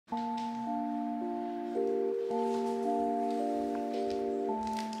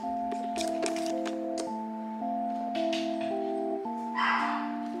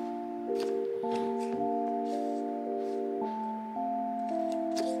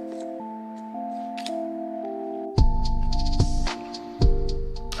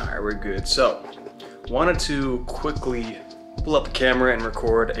right, we're good. So, wanted to quickly pull up the camera and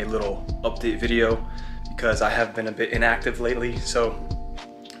record a little update video because I have been a bit inactive lately. So,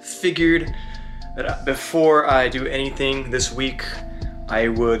 figured that before I do anything this week, I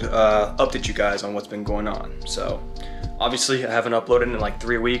would update you guys on what's been going on. So, obviously, I haven't uploaded in like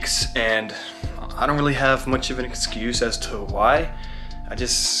 3 weeks, and I don't really have much of an excuse as to why. I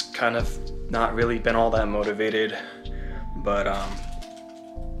just kind of not really been all that motivated, but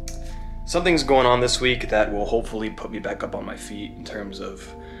something's going on this week that will hopefully put me back up on my feet in terms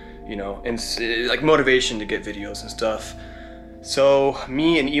of, you know, and like motivation to get videos and stuff. So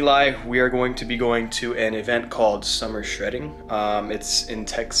me and Eli, we are going to be going to an event called Summer Shredding. It's in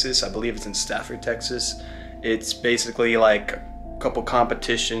Texas. I believe it's in Stafford, Texas. It's basically like a couple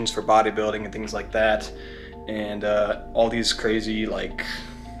competitions for bodybuilding and things like that. And all these crazy, like,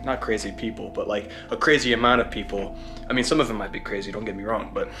 not crazy people, but like a crazy amount of people. I mean, some of them might be crazy, don't get me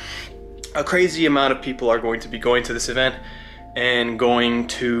wrong, but a crazy amount of people are going to be going to this event and going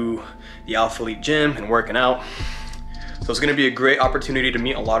to the Alpha Elite gym and working out. So it's gonna be a great opportunity to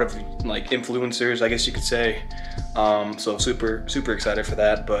meet a lot of like influencers, I guess you could say. So super excited for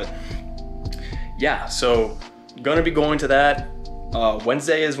that. But yeah, so gonna be going to that.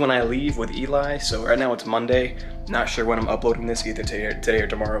 Wednesday is when I leave with Eli, so right now it's Monday. Not sure when I'm uploading this, either today or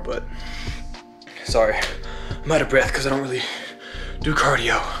tomorrow, but sorry, I'm out of breath because I don't really do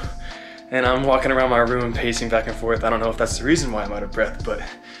cardio. And I'm walking around my room pacing back and forth. I don't know if that's the reason why I'm out of breath, but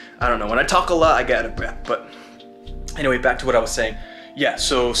I don't know. When I talk a lot, I get out of breath. But anyway, back to what I was saying. Yeah,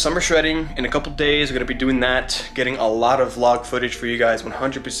 so Summer Shredding in a couple days, we're gonna be doing that, getting a lot of vlog footage for you guys,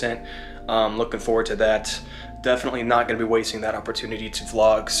 100%. Looking forward to that. Definitely not gonna be wasting that opportunity to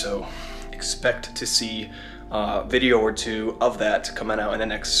vlog, so expect to see a video or two of that coming out in the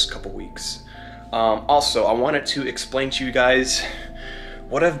next couple weeks. Also, I wanted to explain to you guys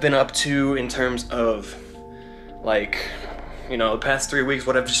what I've been up to in terms of, like, you know, the past 3 weeks,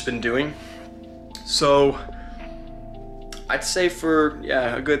 what I've just been doing. So, I'd say for,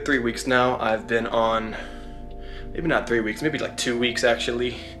 yeah, a good 3 weeks now, I've been on, maybe not 3 weeks, maybe like 2 weeks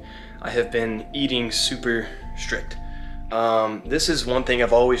actually, I have been eating super strict. This is one thing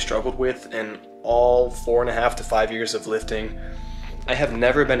I've always struggled with in all 4.5 to 5 years of lifting. I have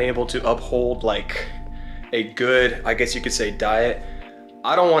never been able to uphold like a good, I guess you could say, diet.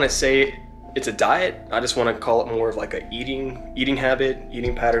 I don't want to say it's a diet. I just want to call it more of like a eating habit,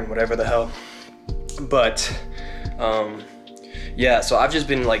 eating pattern, whatever the hell. But yeah, so I've just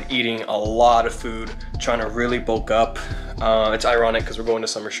been like eating a lot of food, trying to really bulk up. It's ironic because we're going to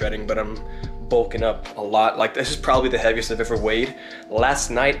Summer Shredding, but I'm bulking up a lot. Like, this is probably the heaviest I've ever weighed. Last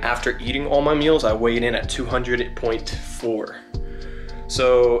night after eating all my meals, I weighed in at 200.4.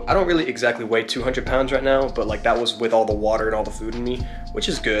 So I don't really exactly weigh 200 pounds right now, but like that was with all the water and all the food in me, which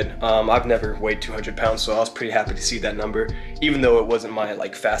is good. I've never weighed 200 pounds, so I was pretty happy to see that number, even though it wasn't my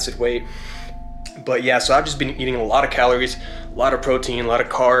like fasted weight. But yeah, so I've just been eating a lot of calories, a lot of protein, a lot of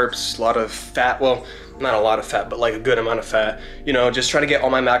carbs, a lot of fat. Well, not a lot of fat, but like a good amount of fat. You know, just trying to get all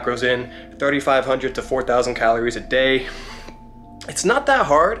my macros in, 3,500 to 4,000 calories a day. It's not that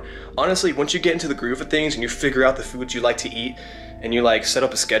hard. Honestly, once you get into the groove of things and you figure out the foods you like to eat and you like set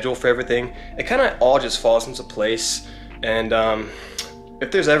up a schedule for everything, it kind of all just falls into place. And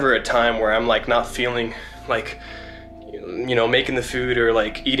if there's ever a time where I'm like not feeling like, you know, making the food or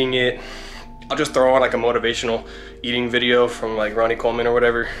like eating it, I'll just throw on like a motivational eating video from like Ronnie Coleman or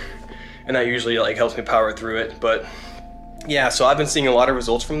whatever, and that usually like helps me power through it. But yeah, so I've been seeing a lot of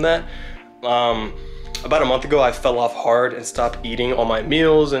results from that. About a month ago, I fell off hard and stopped eating all my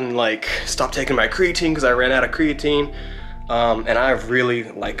meals and like stopped taking my creatine because I ran out of creatine. And I've really,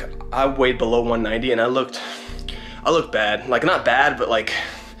 like, I weighed below 190 and I looked bad. Like, not bad, but like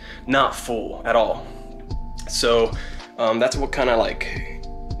not full at all. So that's what kind of like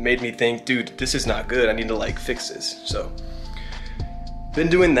made me think, dude, this is not good. I need to like fix this. So been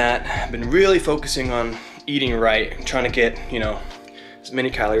doing that, been really focusing on eating right and trying to get, you know, as many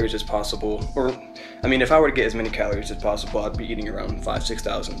calories as possible. Or, I mean, if I were to get as many calories as possible, I'd be eating around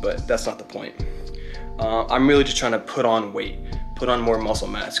 5,000-6,000, but that's not the point. I'm really just trying to put on weight, put on more muscle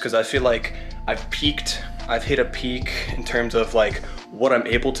mass, because I feel like I've peaked. I've hit a peak in terms of like what I'm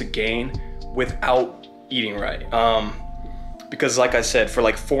able to gain without eating right. Because like I said, for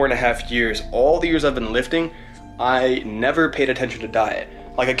like 4.5 years, all the years I've been lifting, I never paid attention to diet.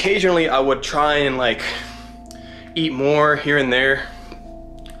 Like occasionally I would try and like eat more here and there,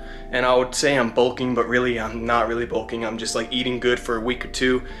 and I would say I'm bulking, but really I'm not really bulking. I'm just like eating good for a week or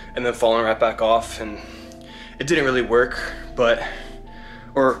two and then falling right back off, and it didn't really work. But,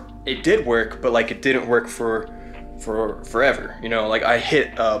 or it did work, but like it didn't work for for forever. You know, like I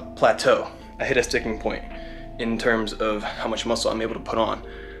hit a plateau, I hit a sticking point in terms of how much muscle I'm able to put on.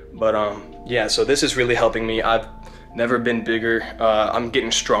 But yeah, so this is really helping me. I've never been bigger. I'm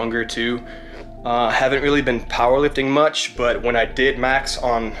getting stronger too. Haven't really been powerlifting much, but when I did max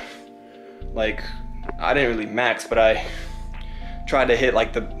on, like, I didn't really max, but I tried to hit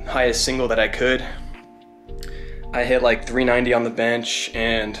like the highest single that I could. I hit like 390 on the bench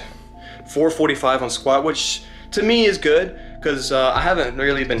and 445 on squat, which to me is good because I haven't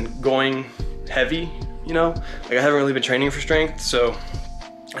really been going heavy, you know, like I haven't really been training for strength, so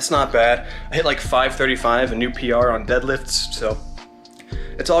it's not bad. I hit like 535, a new PR on deadlifts, so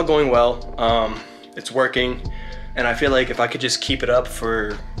it's all going well. It's working, and I feel like if I could just keep it up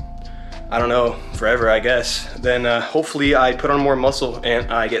for, I don't know, forever, I guess, then hopefully I put on more muscle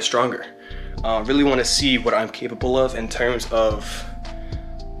and I get stronger. Really want to see what I'm capable of in terms of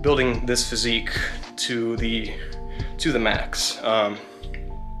building this physique to the max, up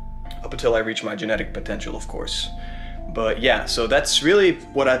until I reach my genetic potential, of course. But yeah, so that's really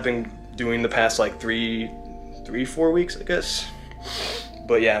what I've been doing the past like 4 weeks, I guess.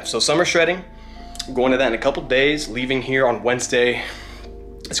 But yeah, so summer shredding, I'm going to that in a couple days, leaving here on Wednesday.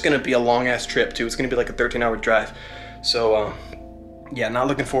 It's gonna be a long ass trip too. It's gonna be like a 13-hour drive. So yeah, not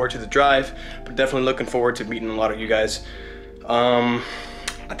looking forward to the drive, but definitely looking forward to meeting a lot of you guys.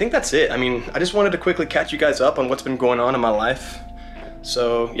 I think that's it. I mean, I just wanted to quickly catch you guys up on what's been going on in my life.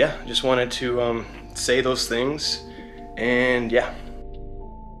 So yeah, just wanted to say those things, and yeah.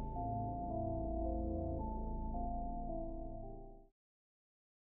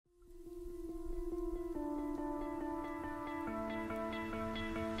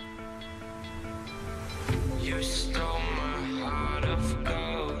 You stole my heart of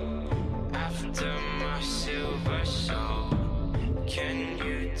gold after my silver soul. Can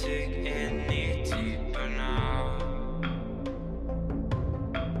you dig any deeper now?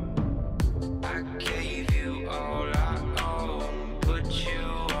 I gave you all I own, put you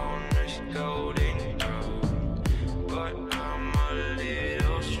on this golden throne, but I'm a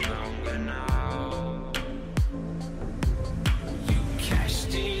little stronger now. You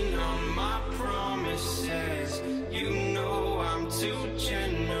cashed in on my promises. You know I'm too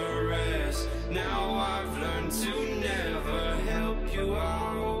generous. Now I've learned to never help you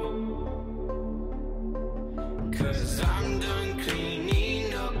out, 'cause I'm done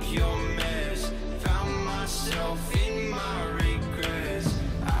cleaning up your mess. Found myself in my regrets.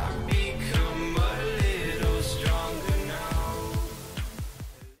 I've become a little stronger now.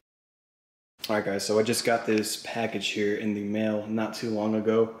 Alright guys, so I just got this package here in the mail not too long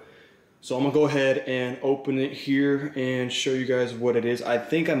ago. So I'm gonna go ahead and open it here and show you guys what it is. I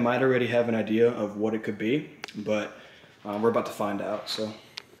think I might already have an idea of what it could be, but we're about to find out, so.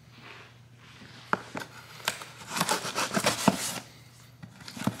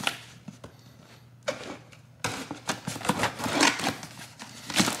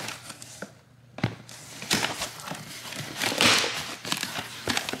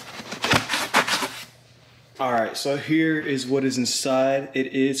 Alright, so here is what is inside.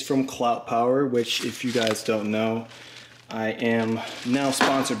 It is from Clout Power, which, if you guys don't know, I am now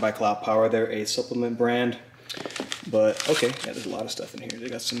sponsored by Clout Power. They're a supplement brand. But, okay, yeah, there's a lot of stuff in here. They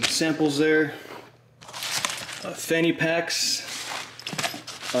got some samples there. Fanny packs.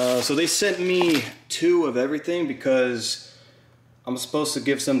 So they sent me 2 of everything because I'm supposed to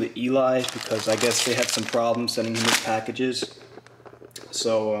give some to Eli because I guess they had some problems sending him his packages.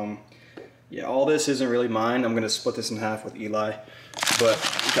 So, yeah, all this isn't really mine. I'm gonna split this in half with Eli. But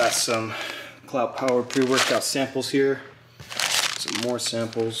we got some Clout Power pre-workout samples here. Some more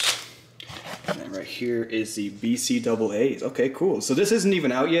samples. And then right here is the BCAAs. Okay, cool. So this isn't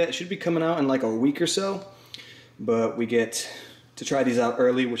even out yet. It should be coming out in like a week or so. But we get to try these out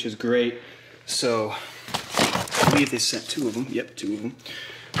early, which is great. So I believe they sent 2 of them. Yep, 2 of them.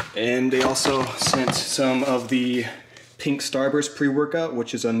 And they also sent some of the Pink Starburst pre-workout,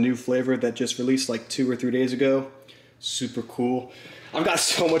 which is a new flavor that just released like 2 or 3 days ago. Super cool. I've got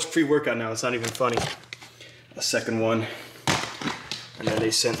so much pre-workout now, it's not even funny. A second one. And then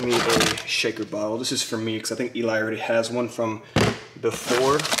they sent me a shaker bottle. This is for me because I think Eli already has one from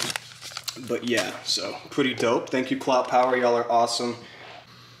before. But yeah, so pretty dope. Thank you, Clout Power. Y'all are awesome.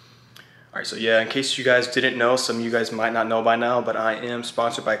 All right, so yeah, in case you guys didn't know, some of you guys might not know by now, but I am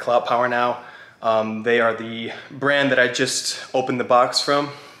sponsored by Clout Power now. They are the brand that I just opened the box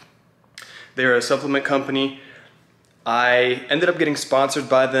from. They're a supplement company. I ended up getting sponsored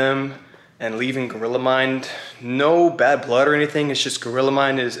by them and leaving Gorilla Mind. No bad blood or anything, it's just Gorilla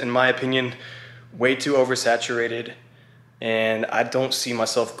Mind is, in my opinion, way too oversaturated, and I don't see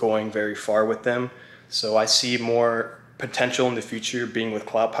myself going very far with them. So I see more potential in the future being with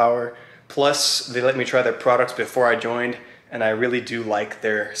Cloud Power. Plus, they let me try their products before I joined, and I really do like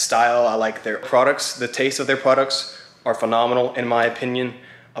their style. I like their products. The taste of their products are phenomenal in my opinion.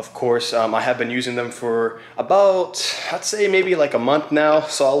 Of course, I have been using them for about, I'd say maybe like a month now,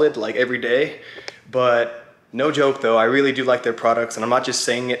 solid, like every day. But no joke though, I really do like their products, and I'm not just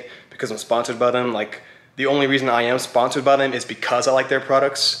saying it because I'm sponsored by them. Like, the only reason I am sponsored by them is because I like their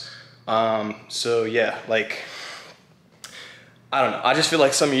products. So yeah, like, I don't know. I just feel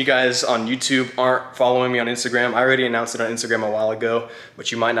like some of you guys on YouTube aren't following me on Instagram. I already announced it on Instagram a while ago,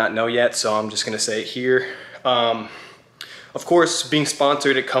 but you might not know yet, so I'm just gonna say it here. Of course, being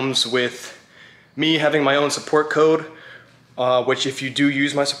sponsored, it comes with me having my own support code, which if you do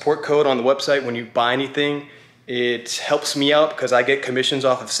use my support code on the website when you buy anything, it helps me out because I get commissions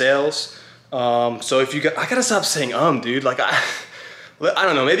off of sales. So if you I gotta stop saying dude. Like, I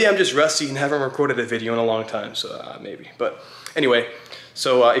don't know, maybe I'm just rusty and haven't recorded a video in a long time, so maybe. But anyway,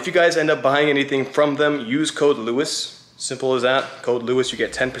 so if you guys end up buying anything from them, use code Lewis. Simple as that. Code Lewis, you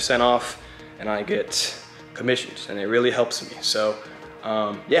get 10% off, and I get commissions, and it really helps me. So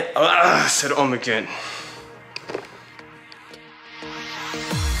yeah, I said again.